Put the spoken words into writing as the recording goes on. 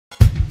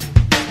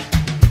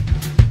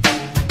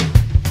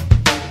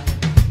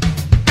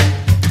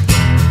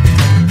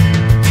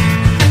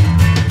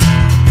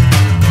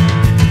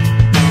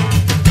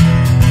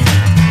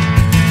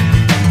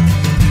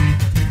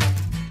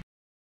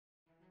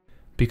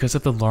Because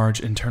of the large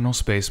internal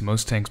space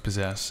most tanks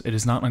possess, it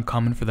is not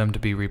uncommon for them to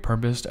be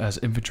repurposed as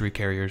infantry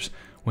carriers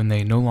when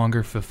they no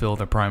longer fulfill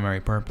their primary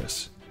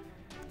purpose.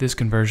 This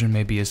conversion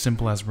may be as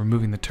simple as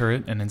removing the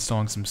turret and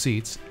installing some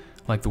seats,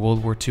 like the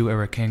World War II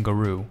era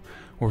Kangaroo,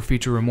 or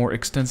feature a more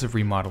extensive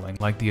remodeling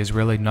like the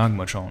Israeli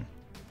Nagmachon.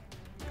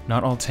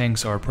 Not all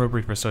tanks are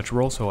appropriate for such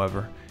roles,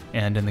 however,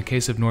 and in the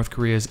case of North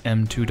Korea's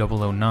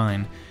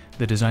M2009,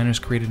 the designers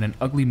created an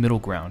ugly middle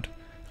ground,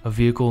 a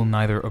vehicle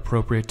neither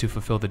appropriate to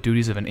fulfill the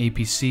duties of an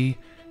APC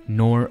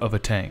nor of a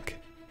tank.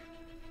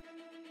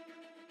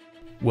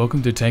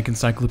 Welcome to Tank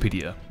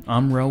Encyclopedia.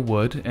 I'm Rel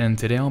Wood, and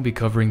today I'll be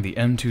covering the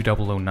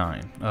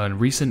M2009, a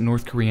recent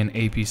North Korean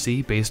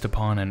APC based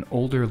upon an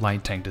older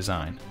light tank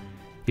design.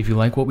 If you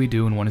like what we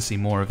do and want to see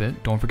more of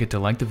it, don't forget to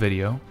like the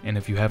video, and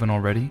if you haven't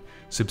already,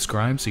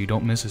 subscribe so you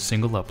don't miss a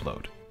single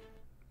upload.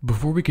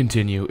 Before we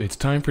continue, it's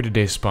time for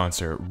today's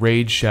sponsor,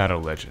 Raid Shadow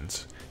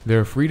Legends.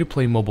 They're a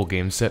free-to-play mobile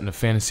game set in a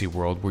fantasy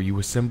world where you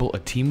assemble a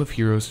team of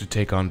heroes to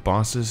take on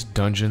bosses,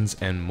 dungeons,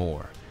 and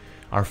more.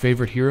 Our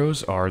favorite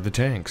heroes are the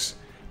tanks.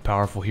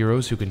 Powerful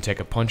heroes who can take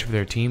a punch for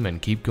their team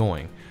and keep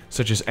going,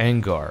 such as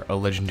Angar, a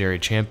legendary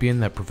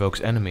champion that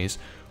provokes enemies,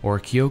 or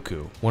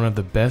Kyoku, one of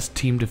the best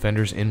team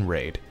defenders in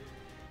Raid.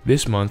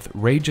 This month,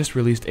 Raid just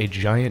released a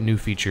giant new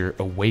feature,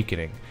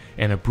 Awakening,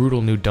 and a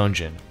brutal new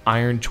dungeon,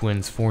 Iron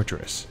Twins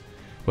Fortress.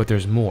 But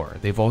there's more.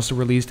 They've also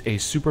released a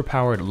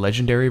super-powered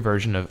legendary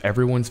version of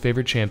everyone's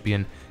favorite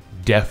champion,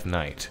 Death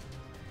Knight.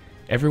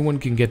 Everyone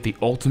can get the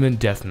ultimate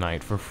Death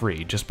Knight for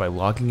free just by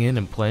logging in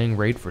and playing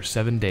Raid for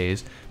 7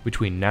 days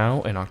between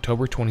now and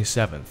October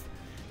 27th.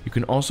 You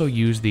can also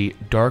use the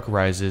Dark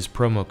Rises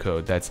promo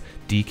code, that's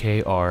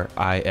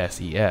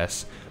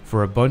DKRISES,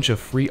 for a bunch of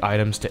free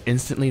items to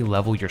instantly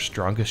level your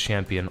strongest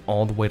champion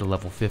all the way to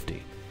level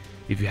 50.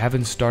 If you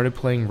haven't started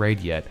playing Raid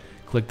yet,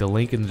 click the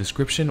link in the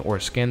description or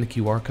scan the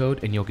QR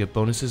code and you'll get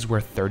bonuses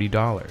worth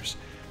 $30,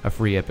 a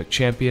free epic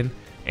champion,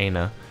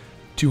 Ana,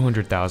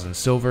 200,000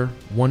 silver,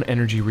 1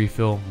 energy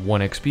refill,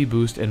 1 XP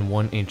boost, and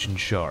 1 ancient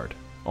shard.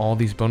 All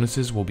these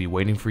bonuses will be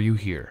waiting for you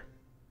here.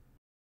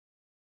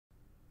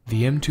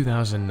 The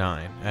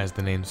M2009, as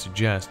the name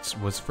suggests,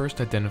 was first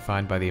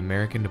identified by the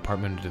American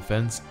Department of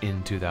Defense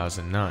in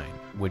 2009,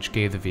 which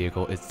gave the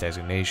vehicle its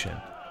designation.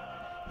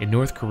 In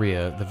North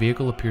Korea, the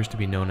vehicle appears to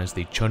be known as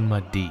the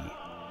Chunma-D.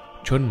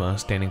 Chunma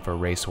standing for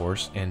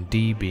racehorse, and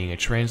D being a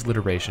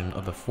transliteration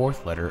of the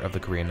 4th letter of the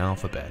Korean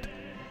alphabet.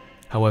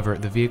 However,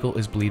 the vehicle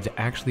is believed to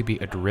actually be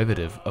a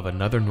derivative of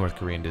another North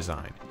Korean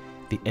design,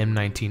 the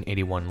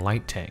M1981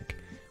 light tank,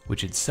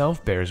 which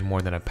itself bears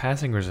more than a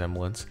passing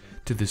resemblance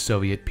to the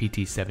Soviet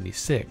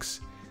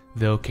PT-76,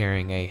 though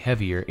carrying a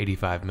heavier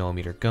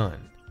 85mm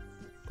gun.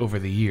 Over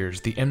the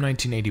years, the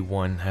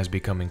M1981 has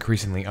become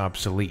increasingly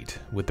obsolete,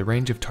 with the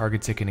range of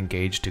targets it can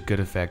engage to good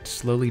effect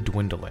slowly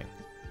dwindling.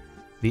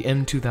 The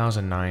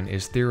M2009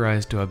 is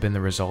theorized to have been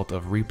the result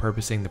of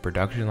repurposing the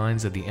production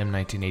lines of the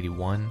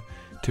M1981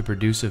 to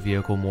produce a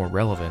vehicle more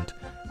relevant,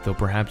 though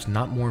perhaps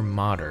not more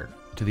modern,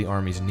 to the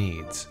Army's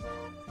needs.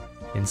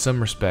 In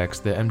some respects,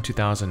 the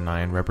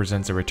M2009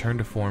 represents a return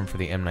to form for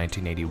the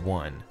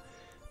M1981.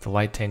 The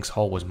light tank's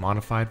hull was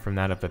modified from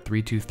that of the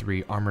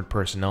 323 armored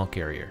personnel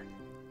carrier.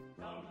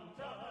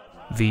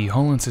 The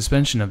hull and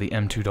suspension of the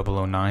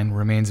M2009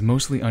 remains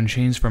mostly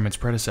unchanged from its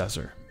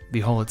predecessor. The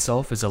hull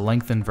itself is a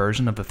lengthened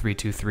version of the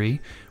 323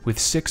 with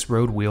 6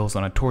 road wheels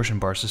on a torsion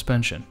bar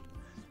suspension.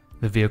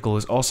 The vehicle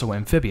is also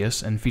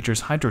amphibious and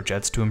features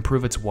hydrojets to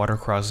improve its water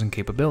crossing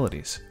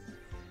capabilities.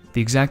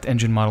 The exact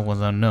engine model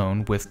is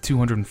unknown, with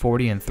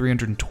 240 and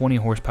 320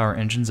 horsepower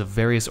engines of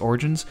various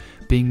origins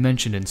being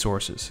mentioned in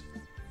sources.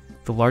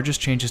 The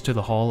largest changes to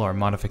the hull are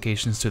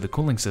modifications to the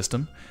cooling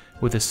system,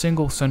 with a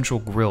single central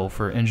grill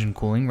for engine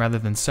cooling rather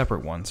than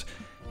separate ones,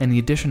 and the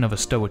addition of a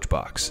stowage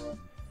box.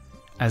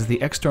 As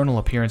the external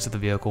appearance of the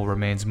vehicle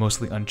remains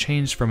mostly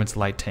unchanged from its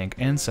light tank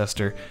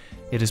ancestor,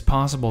 it is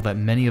possible that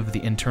many of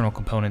the internal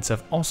components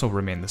have also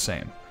remained the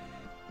same.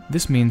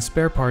 This means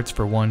spare parts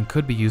for one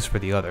could be used for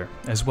the other,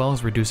 as well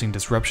as reducing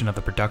disruption of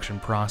the production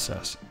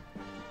process.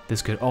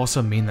 This could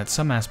also mean that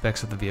some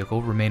aspects of the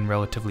vehicle remain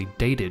relatively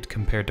dated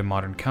compared to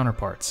modern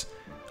counterparts,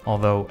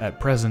 although at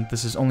present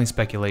this is only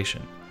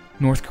speculation.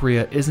 North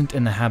Korea isn't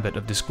in the habit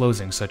of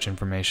disclosing such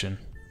information.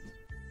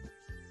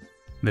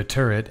 The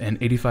turret and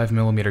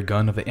 85mm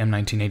gun of the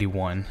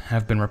M1981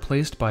 have been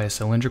replaced by a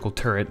cylindrical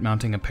turret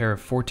mounting a pair of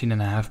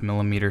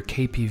 14.5mm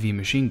KPV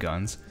machine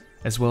guns,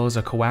 as well as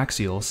a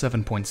coaxial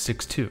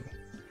 7.62.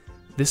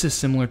 This is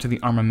similar to the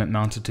armament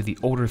mounted to the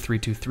older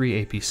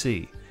 323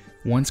 APC.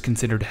 Once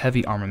considered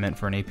heavy armament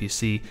for an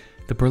APC,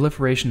 the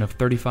proliferation of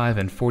 35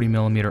 and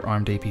 40mm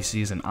armed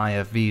APCs and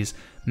IFVs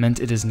meant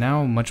it is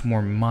now much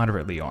more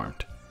moderately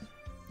armed.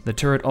 The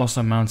turret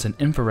also mounts an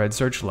infrared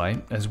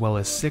searchlight, as well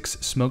as 6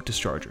 smoke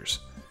dischargers.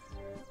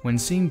 When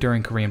seen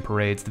during Korean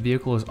parades, the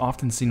vehicle is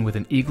often seen with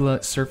an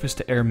Igla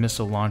surface-to-air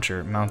missile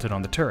launcher mounted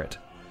on the turret,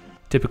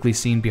 typically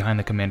seen behind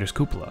the commander's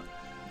cupola,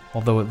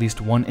 although at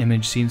least one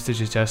image seems to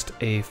suggest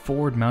a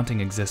forward mounting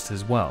exists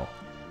as well.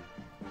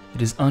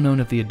 It is unknown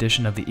if the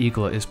addition of the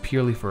Eagle is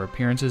purely for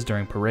appearances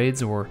during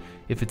parades or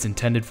if it's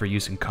intended for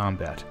use in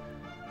combat,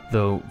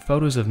 though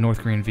photos of North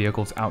Korean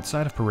vehicles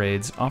outside of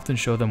parades often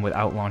show them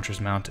without launchers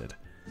mounted.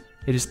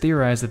 It is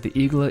theorized that the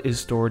Eagle is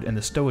stored in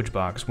the stowage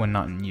box when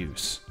not in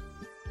use.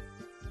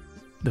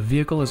 The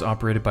vehicle is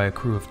operated by a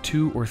crew of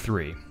 2 or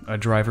 3. A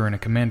driver and a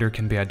commander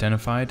can be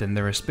identified, and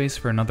there is space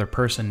for another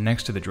person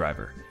next to the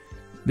driver.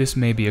 This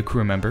may be a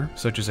crew member,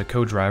 such as a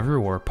co-driver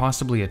or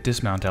possibly a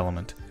dismount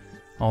element.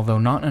 Although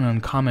not an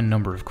uncommon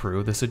number of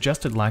crew, the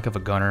suggested lack of a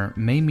gunner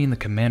may mean the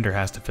commander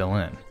has to fill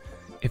in.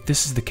 If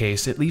this is the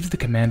case, it leaves the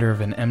commander of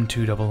an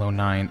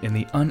M2009 in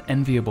the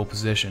unenviable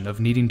position of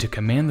needing to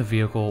command the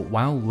vehicle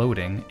while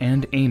loading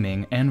and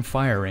aiming and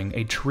firing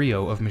a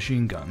trio of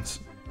machine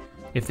guns.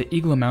 If the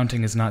Eagle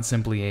mounting is not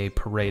simply a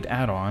parade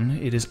add-on,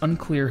 it is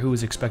unclear who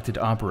is expected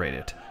to operate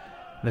it.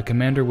 The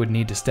commander would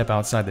need to step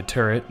outside the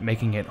turret,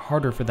 making it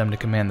harder for them to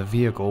command the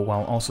vehicle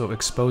while also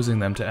exposing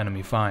them to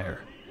enemy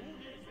fire.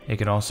 It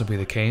could also be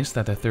the case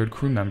that the third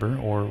crew member,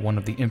 or one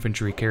of the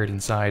infantry carried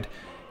inside,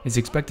 is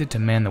expected to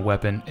man the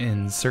weapon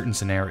in certain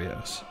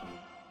scenarios.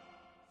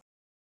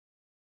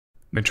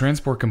 The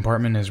transport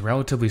compartment is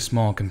relatively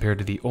small compared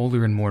to the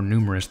older and more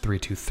numerous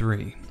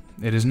 323.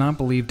 It is not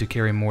believed to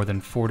carry more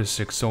than 4 to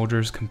 6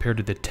 soldiers compared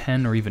to the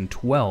 10 or even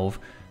 12,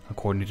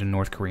 according to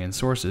North Korean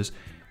sources,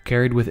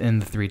 carried within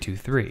the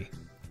 323.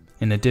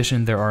 In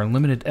addition, there are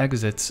limited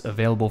exits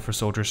available for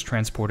soldiers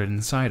transported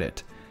inside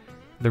it.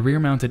 The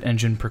rear-mounted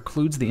engine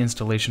precludes the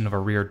installation of a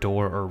rear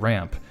door or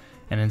ramp,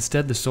 and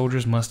instead the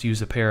soldiers must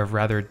use a pair of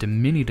rather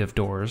diminutive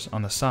doors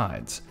on the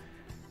sides.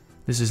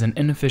 This is an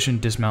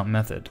inefficient dismount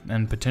method,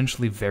 and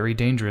potentially very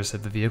dangerous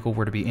if the vehicle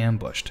were to be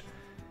ambushed.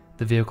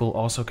 The vehicle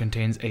also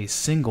contains a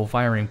single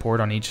firing port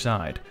on each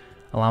side,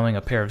 allowing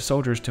a pair of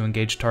soldiers to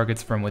engage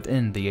targets from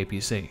within the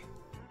APC.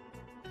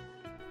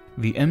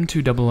 The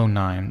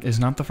M2009 is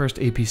not the first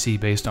APC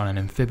based on an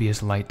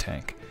amphibious light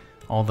tank,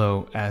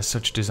 although as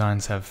such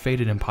designs have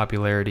faded in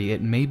popularity,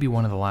 it may be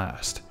one of the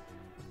last.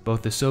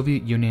 Both the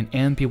Soviet Union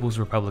and People's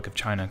Republic of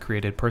China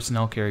created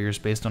personnel carriers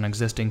based on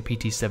existing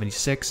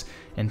PT-76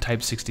 and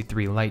Type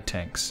 63 light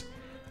tanks.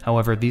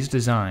 However, these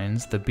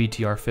designs, the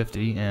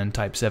BTR-50 and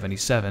Type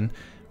 77,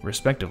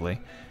 respectively,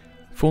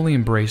 fully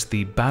embraced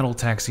the battle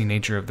taxi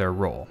nature of their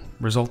role,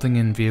 resulting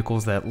in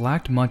vehicles that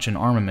lacked much in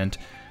armament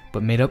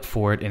but made up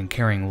for it in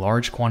carrying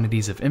large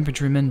quantities of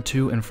infantrymen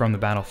to and from the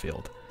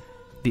battlefield.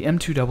 The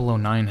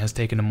M2009 has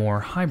taken a more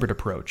hybrid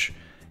approach,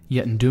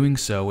 yet in doing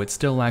so it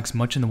still lacks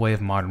much in the way of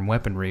modern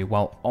weaponry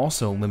while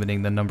also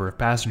limiting the number of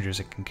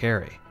passengers it can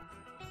carry.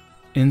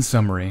 In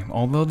summary,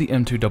 although the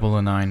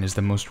M2009 is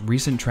the most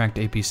recent tracked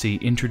APC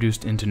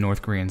introduced into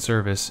North Korean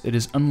service, it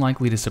is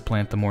unlikely to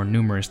supplant the more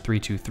numerous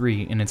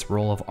 323 in its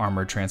role of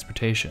armored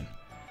transportation.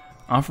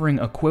 Offering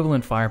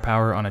equivalent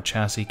firepower on a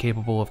chassis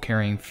capable of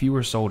carrying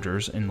fewer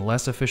soldiers in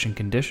less efficient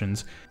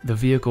conditions, the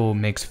vehicle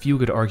makes few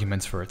good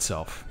arguments for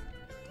itself.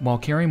 While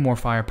carrying more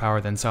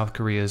firepower than South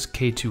Korea's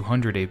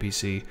K200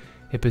 APC,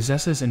 it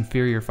possesses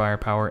inferior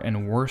firepower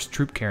and worse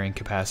troop carrying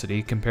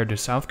capacity compared to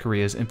South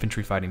Korea's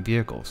infantry fighting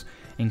vehicles,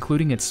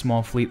 including its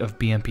small fleet of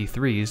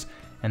BMP-3s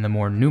and the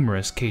more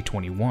numerous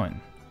K-21.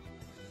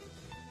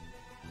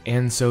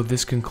 And so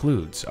this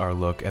concludes our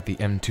look at the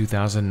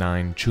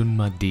M2009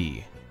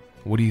 Chunma-D.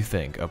 What do you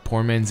think, a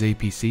poor man's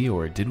APC,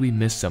 or did we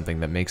miss something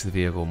that makes the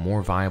vehicle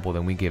more viable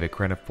than we gave it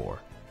credit for?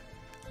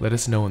 Let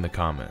us know in the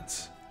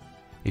comments.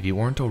 If you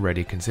aren't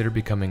already, consider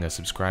becoming a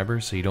subscriber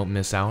so you don't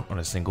miss out on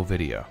a single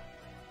video.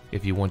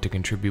 If you want to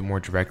contribute more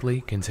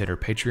directly, consider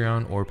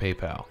Patreon or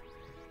PayPal.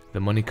 The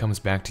money comes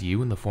back to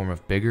you in the form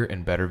of bigger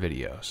and better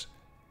videos.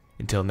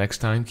 Until next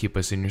time, keep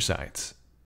us in your sights.